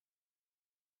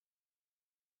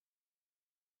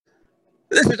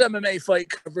This is MMA fight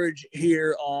coverage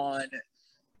here on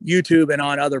YouTube and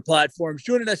on other platforms.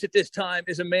 Joining us at this time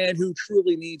is a man who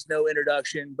truly needs no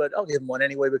introduction, but I'll give him one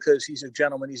anyway because he's a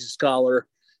gentleman, he's a scholar.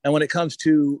 And when it comes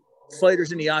to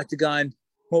fighters in the octagon,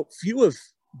 well, few have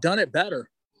done it better.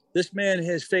 This man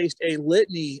has faced a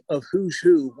litany of who's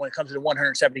who when it comes to the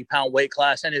 170-pound weight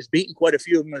class and has beaten quite a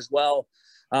few of them as well.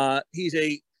 He's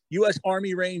a U.S.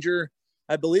 Army Ranger.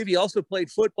 I believe he also played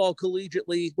football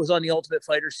collegiately, was on the Ultimate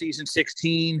Fighter season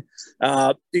 16.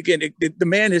 The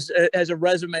man has a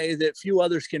resume that few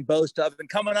others can boast of. And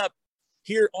coming up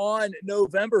here on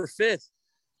November 5th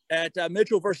at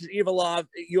Mitchell versus Ivalov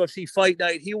UFC Fight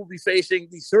Night, he will be facing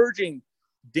the surging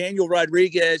Daniel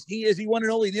Rodriguez. He is the one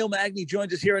and only Neil Magny,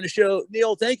 joins us here on the show.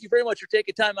 Neil, thank you very much for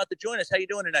taking time out to join us. How you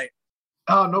doing tonight?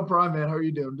 Oh, no problem, man. How are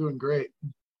you doing? I'm doing great.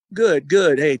 Good.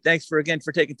 Hey, thanks for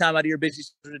taking time out of your busy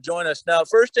schedule to join us. Now,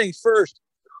 first things first,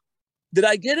 is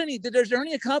there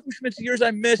any accomplishments of yours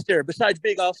I missed there besides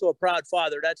being also a proud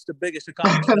father? That's the biggest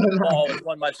accomplishment of all, as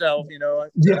one myself,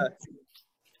 Yeah.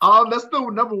 That's the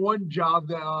number one job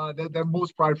that I'm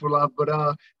most prideful of, but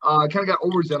I kind of got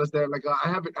overzealous there. Like I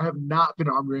have not been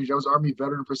an Army Ranger. I was an Army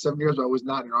veteran for 7 years, but I was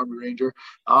not an Army Ranger.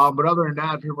 But other than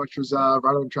that, pretty much was right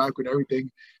on track with everything.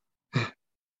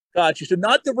 Got you. So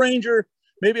not the Ranger.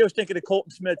 Maybe I was thinking of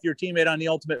Colton Smith, your teammate on The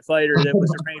Ultimate Fighter, that was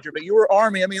a Ranger, but you were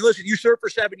Army. I mean, listen, you served for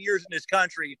 7 years in this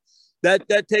country.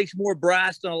 That takes more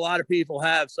brass than a lot of people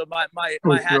have. So my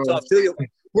hats off to you.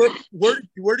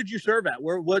 Where did you serve at?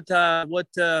 What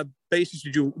bases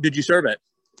did you serve at?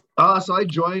 So I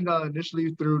joined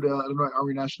initially through the Illinois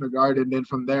Army National Guard, and then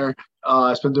from there,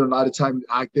 I spent doing a lot of time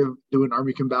active doing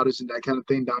Army combatives and that kind of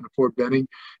thing down to Fort Benning.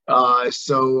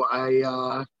 So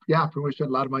I pretty much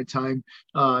spent a lot of my time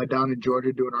down in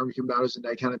Georgia doing Army combatives and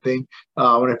that kind of thing.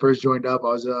 When I first joined up, I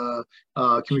was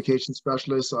a communication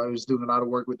specialist, so I was doing a lot of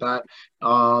work with that,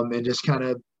 and just kind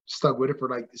of stuck with it for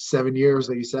like 7 years,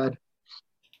 like you said.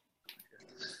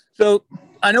 So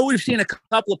I know we've seen a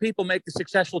couple of people make the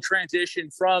successful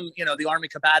transition from, the Army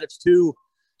combatives to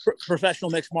professional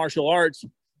mixed martial arts.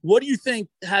 What do you think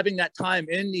having that time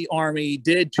in the Army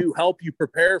did to help you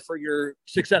prepare for your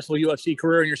successful UFC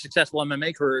career and your successful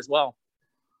MMA career as well?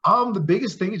 The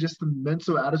biggest thing is just the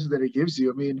mental attitude that it gives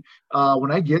you. I mean,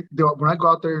 when I go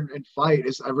out there and fight,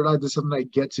 I realize it's something I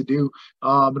get to do.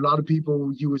 A lot of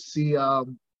people you would see,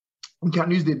 we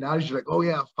kind of use the analogy like, oh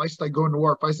yeah, fights like going to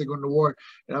war,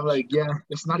 and I'm like, yeah,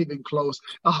 it's not even close.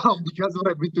 Because of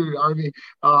what I've been through in the Army,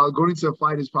 going into a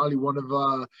fight is probably one of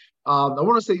I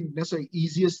want to say necessarily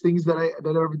easiest things that I've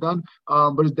ever done,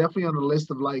 but it's definitely on the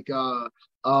list of like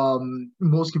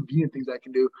most convenient things I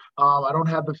can do. I don't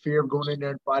have the fear of going in there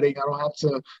and fighting. I don't have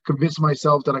to convince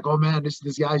myself that like, oh man, this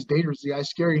guy's dangerous, this guy's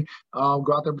scary. Go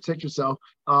out there and protect yourself.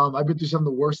 I've been through some of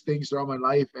the worst things throughout my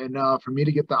life, and for me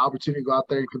to get the opportunity to go out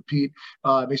there and compete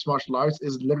mixed martial arts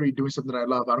is literally doing something I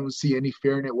love. I don't see any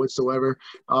fear in it whatsoever,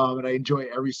 and I enjoy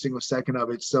every single second of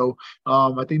it. So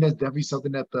I think that's definitely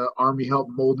something that the Army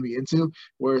helped mold me into,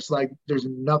 where it's like there's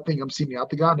nothing I'm seeing in the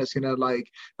octagon that's gonna like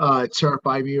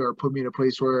terrify me or put me in a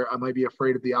place where I might be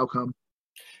afraid of the outcome.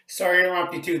 Sorry to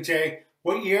interrupt you too, Jay.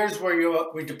 What years were you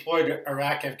deployed to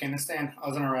Iraq, Afghanistan? I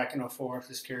was in Iraq in 2004.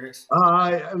 Just curious.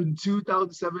 In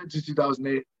 2007 to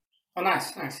 2008. Oh,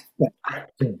 nice. Yeah. Right.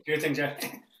 Do your thing, Jay.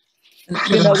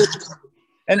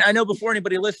 And I know before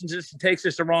anybody listens to this and takes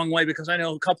this the wrong way, because I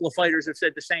know a couple of fighters have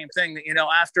said the same thing,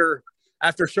 that,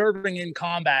 after serving in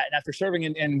combat and after serving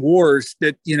in wars,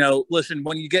 that, listen,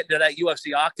 when you get into that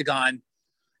UFC octagon,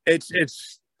 it's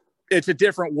a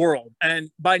different world.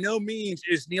 And by no means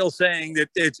is Neil saying that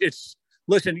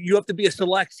listen, you have to be a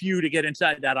select few to get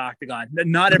inside that octagon.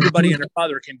 Not everybody and their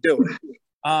mother can do it.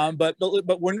 But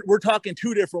when we're talking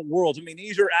two different worlds, I mean,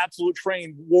 these are absolute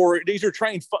trained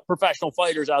professional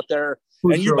fighters out there,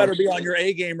 and you better be on your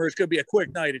A game, or it's going to be a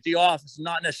quick night at the office.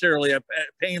 Not necessarily a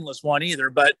painless one either,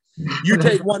 but you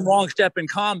take one wrong step in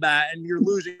combat and you're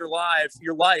losing your life,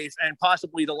 and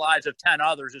possibly the lives of 10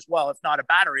 others as well, if not a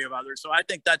battery of others. So I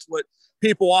think that's what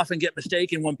people often get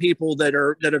mistaken when people that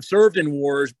have served in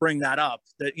wars bring that up,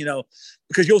 that,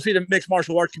 because you'll see the mixed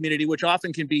martial arts community, which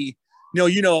often can be,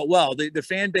 you know it well. The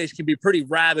fan base can be pretty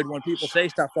rabid when people say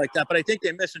stuff like that, but I think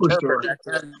they misinterpret that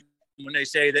term when they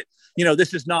say that,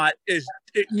 this is not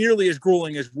nearly as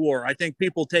grueling as war. I think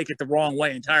people take it the wrong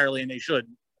way entirely, and they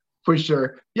shouldn't. For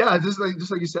sure. Yeah, just like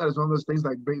you said, it's one of those things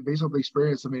like based on the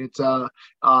experience. I mean, it's a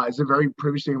very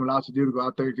privileged thing I'm allowed to do, to go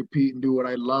out there and compete and do what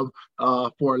I love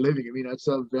for a living. I mean, that's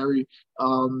a very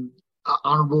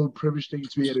honorable, privileged thing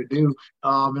to be able to do.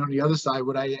 And on the other side,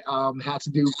 what I had to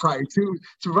do prior to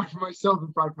provide for myself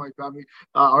and provide for my family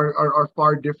are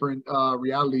far different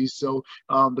realities. So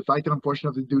the fact that I'm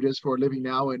fortunate enough to do this for a living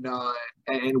now and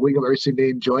wake up every single day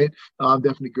and enjoy it, I'm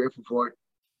definitely grateful for it.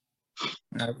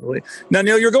 Absolutely. Now,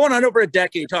 Neil, you're going on over a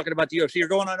decade talking about the UFC. You're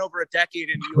going on over a decade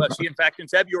in the UFC. In fact, in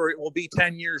February, it will be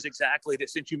 10 years exactly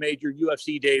since you made your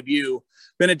UFC debut.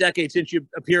 Been a decade since you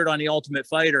appeared on The Ultimate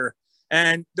Fighter.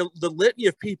 And the litany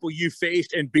of people you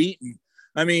faced and beaten.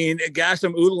 I mean,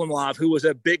 Gassim Ulamov, who was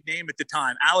a big name at the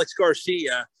time, Alex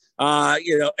Garcia,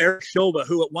 Eric Silva,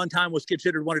 who at one time was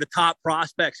considered one of the top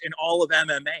prospects in all of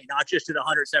MMA, not just at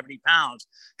 170 pounds,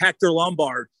 Hector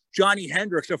Lombard, Johnny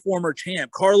Hendricks, a former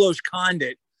champ, Carlos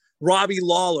Condit, Robbie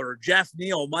Lawler, Jeff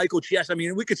Neal, Michael Chiesa. I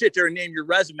mean, we could sit there and name your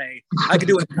resume. I could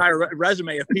do an entire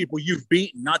resume of people you've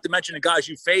beaten, not to mention the guys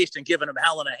you faced and given them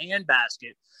hell in a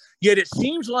handbasket. Yet it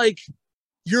seems like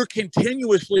you're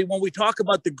continuously, when we talk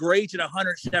about the greats at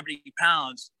 170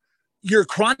 pounds, you're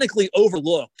chronically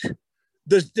overlooked.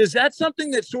 Does that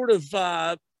something that sort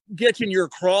of gets in your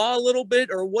craw a little bit?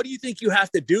 Or what do you think you have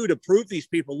to do to prove these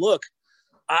people, look,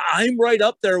 I'm right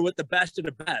up there with the best of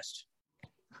the best?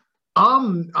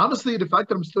 Honestly, the fact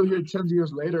that I'm still here 10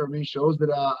 years later, I mean, shows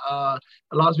that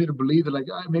allows me to believe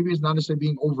that maybe it's not necessarily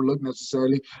being overlooked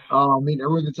necessarily. I mean,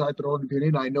 everyone's entitled to their own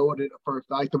opinion. I know that for a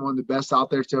fact I'm one of the best out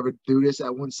there to ever do this at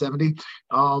 170.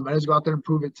 I just go out there and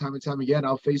prove it time and time again.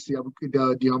 I'll face the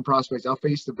young prospects. I'll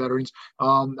face the veterans.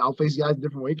 I'll face guys in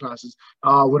different weight classes.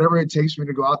 Whatever it takes for me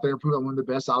to go out there and prove I'm one of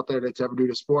the best out there that's ever do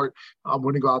the sport, I'm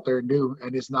going to go out there and do.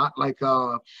 And it's not like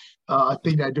a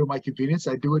thing that I do at my convenience.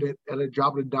 I do it at a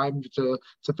drop of a dime to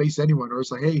face anyone. Or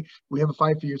it's like, hey, we have a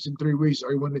fight for you. It's in 3 weeks.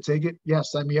 Are you willing to take it?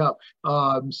 Yes, sign me up.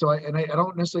 So I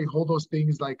don't necessarily hold those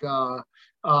things like an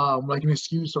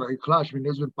excuse or a clutch. I mean,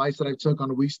 there's been fights that I took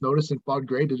on a week's notice and fought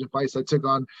great. There's been fights I took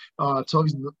on 12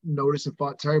 weeks notice and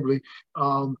fought terribly.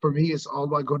 For me, it's all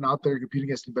about going out there and competing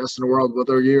against the best in the world,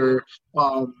 whether you're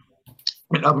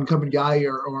an up-and-coming guy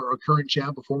or a current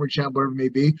champ, a former champ, whatever it may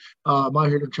be. I'm out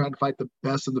here to try to fight the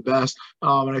best of the best.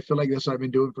 And I feel like that's what I've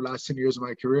been doing for the last 10 years of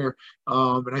my career.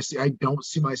 And I don't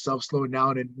see myself slowing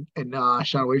down and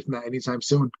shying away from that anytime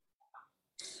soon.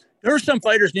 There are some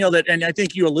fighters, Neil, that, and I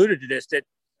think you alluded to this, that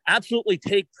absolutely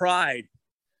take pride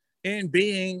in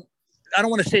being, I don't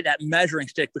want to say that measuring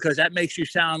stick because that makes you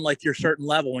sound like you're a certain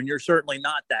level, and you're certainly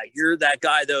not that. You're that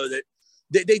guy, though, that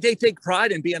they take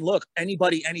pride in being, look,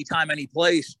 anybody, anytime, any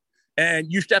place.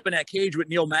 And you step in that cage with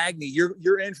Neil Magny,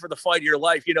 you're in for the fight of your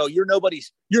life. You know, you're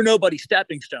nobody's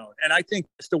stepping stone. And I think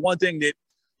that's the one thing that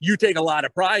you take a lot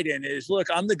of pride in is, look,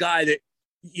 I'm the guy that,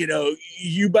 you know,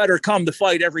 you better come to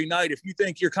fight every night. If you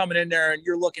think you're coming in there and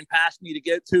you're looking past me to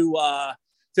get to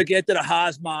the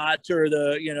Hazmat or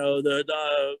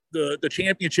the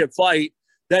championship fight,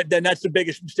 then that's the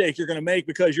biggest mistake you're going to make,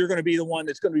 because you're going to be the one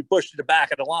that's going to be pushed to the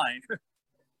back of the line.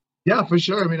 Yeah, for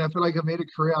sure. I mean, I feel like I made a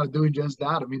career out of doing just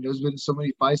that. I mean, there's been so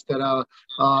many fights that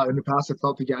in the past I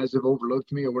felt the guys have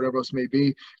overlooked me or whatever else may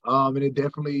be. And it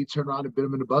definitely turned around and bit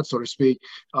them in the butt, so to speak.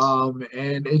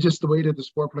 And it's just the way that the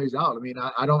sport plays out. I mean,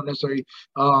 I don't necessarily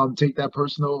take that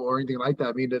personal or anything like that.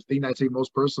 I mean, the thing I take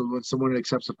most personal when someone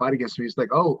accepts a fight against me is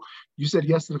like, oh, you said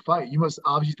yes to the fight. You must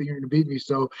obviously think you're going to beat me.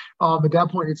 So at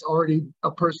that point, it's already a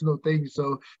personal thing.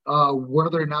 So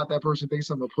whether or not that person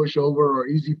thinks I'm a pushover or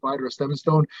easy fight or a stepping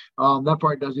stone, that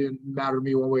part doesn't matter to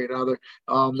me one way or another.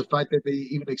 The fact that they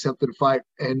even accepted the fight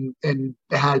and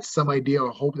had some idea or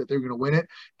hope that they're going to win it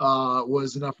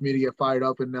was enough for me to get fired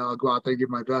up and go out there and give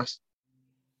my best.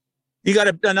 You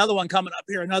got another one coming up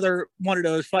here, another one of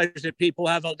those fighters that people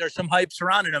have. There's some hype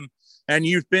surrounding him, and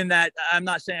you've been that. I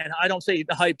don't say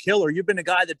the hype killer. You've been the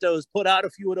guy that put out a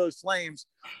few of those flames.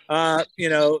 And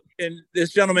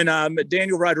this gentleman,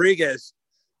 Daniel Rodriguez,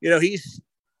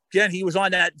 he was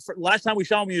on that. Last time we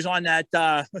saw him, he was on that,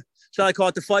 shall I call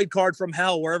it, the fight card from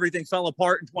hell, where everything fell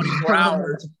apart in 24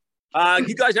 hours.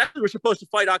 You guys actually were supposed to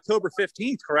fight October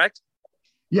 15th, correct?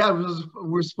 Yeah, we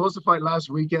were supposed to fight last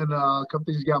weekend. A couple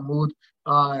things got moved.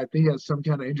 I think he had some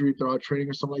kind of injury throughout training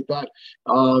or something like that.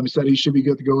 He said he should be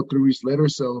good to go 3 weeks later.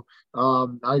 So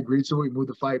I agreed to it. We moved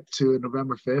the fight to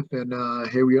November 5th,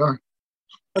 and here we are.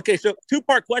 Okay, so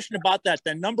two-part question about that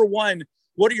then. Number one,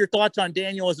 what are your thoughts on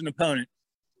Daniel as an opponent?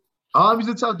 He's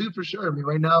a tough dude for sure. I mean,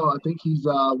 right now, I think he's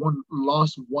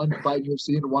lost one fight in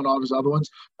UFC and won all his other ones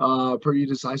pretty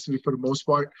decisively for the most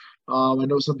part. I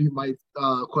know some people might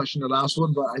question the last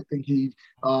one, but I think he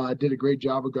did a great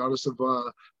job regardless of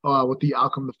what the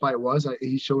outcome of the fight was.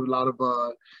 He showed a lot of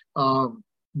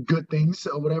good things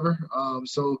or whatever.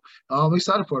 So I'm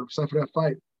excited for it. I'm excited for that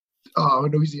fight. I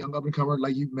know he's a young up and comer,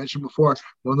 like you mentioned before.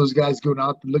 One of those guys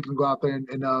looking to go out there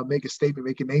and make a statement,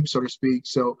 make a name, so to speak.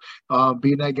 So,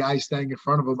 being that guy standing in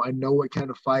front of him, I know what kind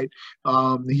of fight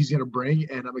he's going to bring,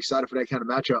 and I'm excited for that kind of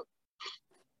matchup.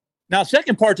 Now,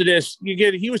 second part to this,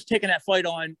 he was taking that fight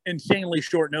on insanely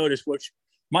short notice, which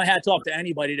my hat's off to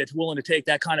anybody that's willing to take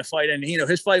that kind of fight. And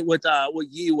his fight with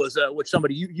Yi was with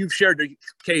somebody you've shared the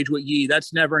cage with Yi.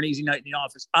 That's never an easy night in the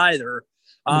office either.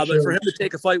 But for him to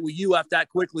take a fight with you after that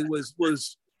quickly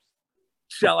was,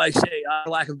 shall I say,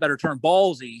 lack of a better term,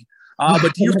 ballsy.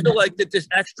 But do you feel like that this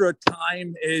extra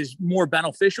time is more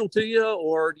beneficial to you,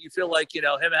 or do you feel like him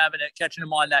catching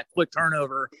him on that quick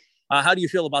turnover? How do you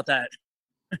feel about that?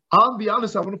 I'll be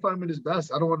honest. I want to find him at his best.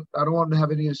 I don't want him to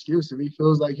have any excuse. If he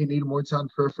feels like he needs more time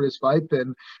for this fight,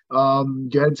 then go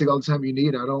ahead and take all the time you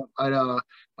need.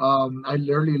 I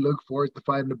literally look forward to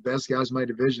fighting the best guys in my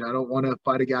division. I don't want to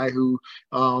fight a guy who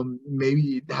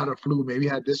maybe had a flu, maybe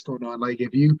had this going on. Like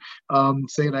if you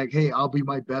say like, hey, I'll be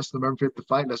my best November 5th to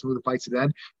fight, let's move the fight to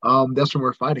then. That's when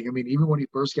we're fighting. I mean, even when he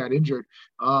first got injured,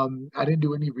 I didn't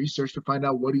do any research to find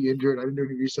out what he injured. I didn't do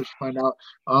any research to find out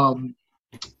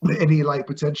any like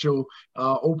potential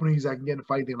openings I can get in a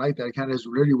fight, anything like that. I kind of just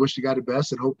really wish the guy the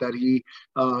best and hope that he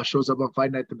shows up on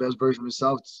fight night the best version of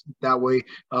himself. That way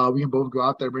we can both go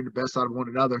out there and bring the best out of one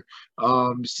another.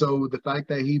 So the fact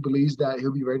that he believes that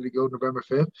he'll be ready to go November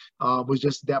 5th was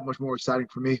just that much more exciting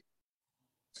for me.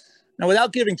 Now,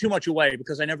 without giving too much away,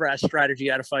 because I never ask strategy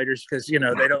out of fighters, because they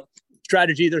don't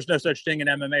strategy. There's no such thing in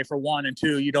MMA for one, and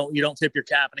two, you don't tip your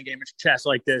cap in a game of chess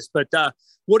like this. But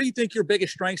what do you think your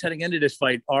biggest strengths heading into this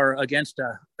fight are against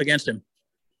him?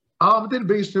 I think the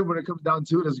biggest thing when it comes down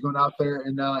to it is going out there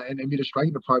and be the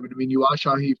striking department. I mean, you watch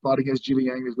how he fought against Zhilei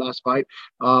Yang in his last fight.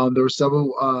 There were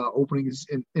several openings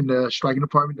in the striking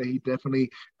department that he definitely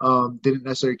didn't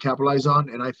necessarily capitalize on.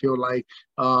 And I feel like,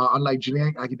 unlike Zhilei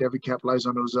Yang, I can definitely capitalize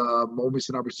on those moments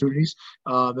and opportunities.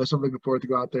 That's what I'm looking forward to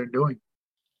go out there and doing.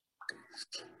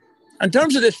 In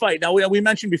terms of this fight, now we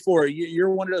mentioned before,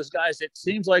 you're one of those guys that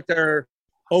seems like they're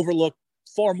overlooked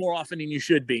far more often than you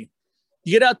should be.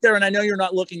 You get out there, and I know you're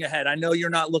not looking ahead. I know you're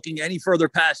not looking any further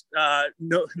past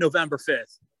November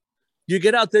 5th. You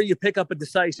get out there, you pick up a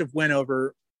decisive win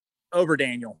over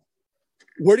Daniel.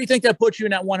 Where do you think that puts you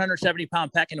in that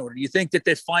 170-pound pecking order? Do you think that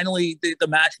finally the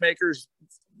matchmakers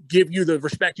give you the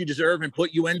respect you deserve and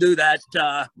put you into that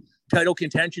title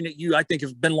contention that you, I think,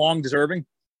 have been long deserving?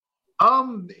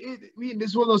 This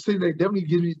is one of those things that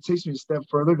definitely takes me a step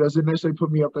further. Doesn't necessarily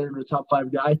put me up there in the top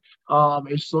 5 guy.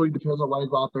 It slowly depends on what I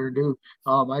go out there and do.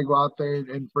 I go out there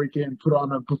and freaking put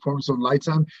on a performance of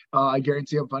lifetime. I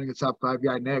guarantee I'm finding a top 5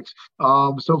 guy next.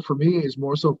 So for me, it's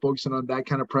more so focusing on that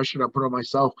kind of pressure that I put on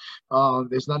myself.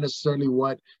 It's not necessarily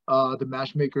what the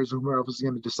matchmakers or whoever else is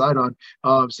going to decide on.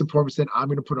 It's the performance that I'm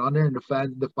going to put on there and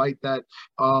the fight that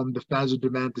the fans would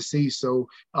demand to see. So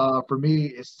for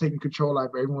me, it's taking control out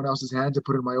of everyone else's hands and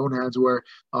put it in my own hands where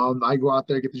I go out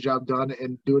there, get the job done,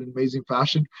 and do it in amazing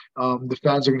fashion. The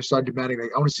fans are going to start demanding,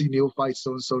 like, I want to see Neil fight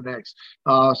so-and-so next.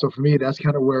 So for me, that's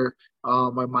kind of where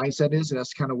my mindset is, and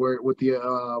that's kind of where what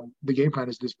the game plan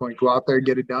is at this point. Go out there and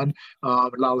get it done.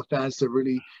 Allow the fans to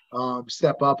really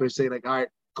step up and say, like, all right,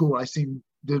 cool, I seen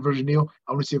this version of Neil.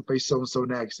 I want to see him face so-and-so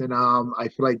next. And I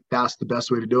feel like that's the best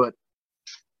way to do it.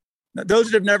 Now, those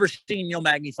that have never seen Neil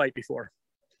Magny fight before,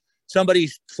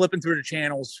 somebody's flipping through the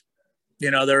channels.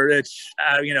 It's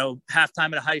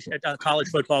halftime at a college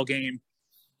football game.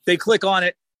 They click on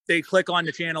it. They click on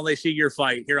the channel. They see your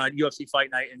fight here on UFC Fight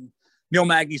Night, and Neil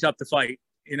Magny's up to fight.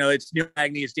 It's Neil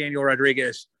Magny, it's Daniel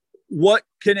Rodriguez. What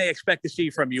can they expect to see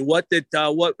from you? What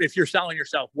if you're selling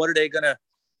yourself? What are they gonna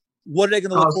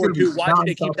look forward to? Why should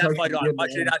they keep that fight on? Why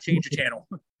should they not change the channel?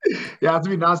 Yeah, it has to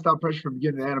be nonstop pressure from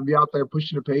beginning to end. I'm be out there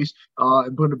pushing the pace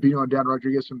and putting a beat on Dan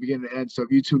Rodriguez from beginning to end. So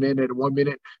if you tune in at 1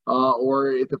 minute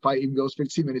or if the fight even goes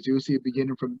 15 minutes, you'll see a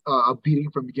beating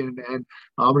from beginning to end.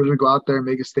 I'm going to go out there and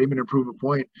make a statement and prove a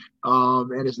point.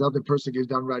 And it's nothing personal against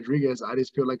Dan Rodriguez. I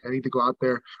just feel like I need to go out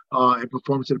there and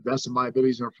perform to the best of my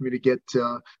abilities in order for me to get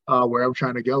to where I'm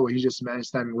trying to go. He's just a man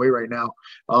standing away right now.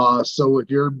 So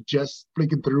if you're just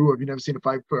flicking through, or if you've never seen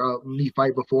me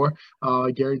fight before,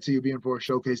 I guarantee you'll be in for a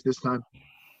showcase this time.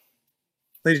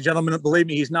 Ladies and gentlemen, believe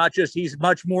me, he's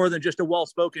much more than just a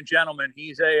well-spoken gentleman.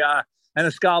 He's and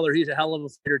a scholar. He's a hell of a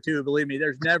fighter too. Believe me,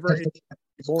 there's never a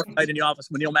more fight in the office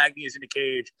when Neil Magny is in the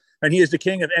cage, and he is the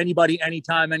king of anybody,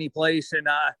 anytime, any place. And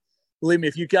believe me,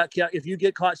 if you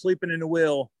get caught sleeping in the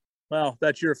wheel, well,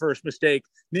 that's your first mistake.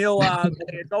 Neil,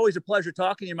 it's always a pleasure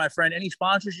talking to you, my friend. Any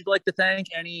sponsors you'd like to thank?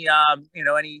 Any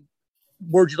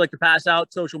words you'd like to pass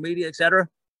out? Social media, etc.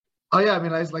 Oh yeah, I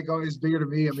mean, it's like always bigger to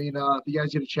me. I mean, if you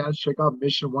guys get a chance, check out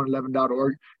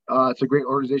mission111.org. It's a great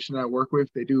organization that I work with.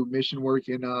 They do mission work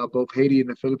in both Haiti and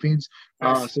the Philippines.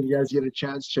 Nice. So if you guys get a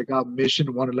chance, check out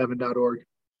mission111.org.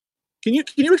 Can you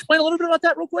explain a little bit about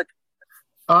that real quick?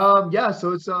 Yeah,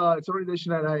 so it's an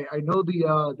organization that I know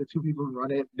the two people who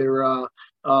run it. They're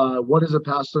one is a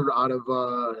pastor out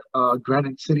of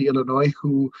Granite City, Illinois,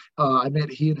 who I met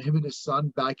him and his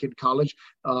son back in college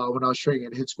when I was training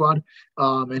at Hit Squad.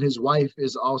 And his wife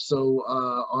is also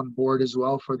on board as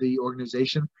well for the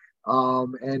organization.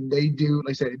 And they do,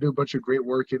 like I said, they do a bunch of great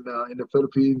work in the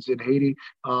Philippines, in Haiti,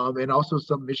 and also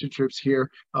some mission trips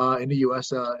here in the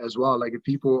U.S. As well. Like if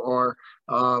people are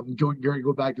going to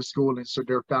go back to school, and so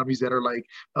there are families that are like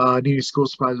needing school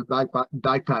supplies and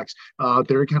backpacks,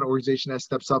 they're a kind of organization that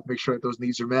steps up, make sure that those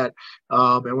needs are met.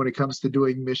 And when it comes to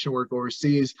doing mission work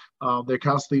overseas, they're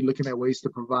constantly looking at ways to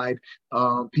provide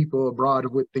people abroad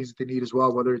with things that they need as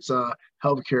well, whether it's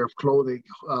healthcare, clothing,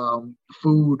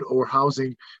 food, or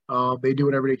housing. They do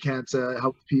whatever they can to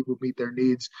help people meet their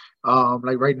needs.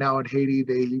 Like right now in Haiti,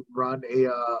 they run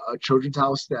a children's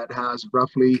house that has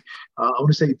roughly, I want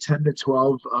to say 10 to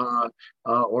 12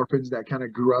 orphans that kind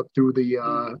of grew up through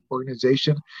the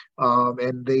organization.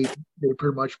 And they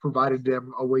pretty much provided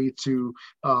them a way to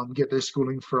get their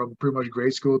schooling from pretty much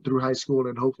grade school through high school,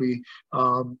 and hopefully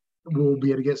we'll be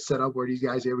able to get set up where these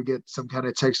guys are able to get some kind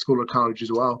of tech school or college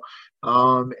as well.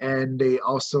 And they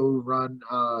also run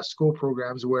school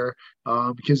programs where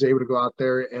kids are able to go out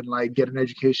there and like get an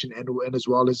education and as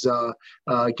well as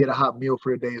get a hot meal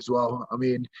for a day as well. I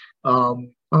mean,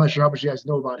 I'm not sure how much you guys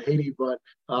know about Haiti, but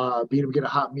being able to get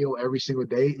a hot meal every single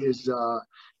day is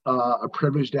a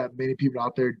privilege that many people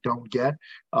out there don't get.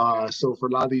 So for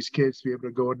a lot of these kids to be able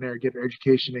to go in there, get an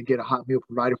education, and get a hot meal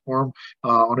provided for them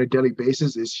on a daily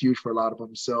basis is huge for a lot of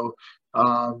them. So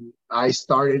I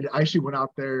actually went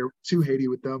out there to Haiti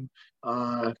with them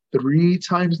 3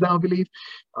 times now, I believe.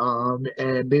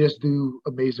 And they just do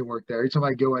amazing work there. Every time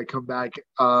I go, I come back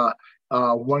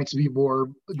wanting to do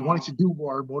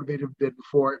more, motivated than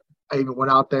before I even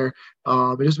went out there.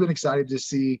 It's just been excited to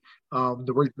see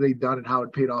the work that they've done and how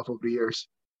it paid off over the years.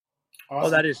 Awesome. Oh,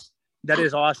 that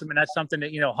is awesome. And that's something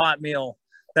that, hot meal,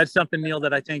 that's something, Neil,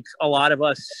 that I think a lot of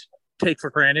us take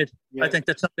for granted. Yeah. I think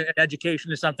that's something,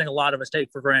 education is something a lot of us take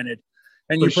for granted.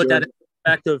 And you put that in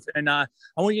perspective. And I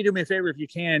want you to do me a favor if you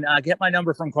can. Get my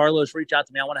number from Carlos. Reach out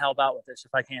to me. I want to help out with this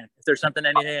if I can. If there's something,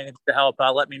 anything to help,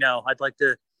 let me know. I'd like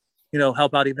to,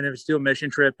 help out, even if it's do a mission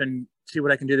trip, and see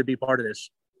what I can do to be part of this.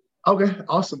 Okay,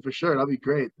 awesome, for sure. That'd be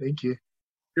great. Thank you.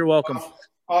 You're welcome.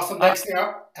 Awesome. Thanks,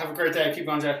 Neil. Have a great day. Keep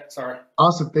going, Jay. Sorry.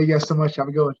 Awesome. Thank you guys so much. Have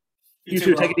a good one. You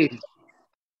too. Take it easy.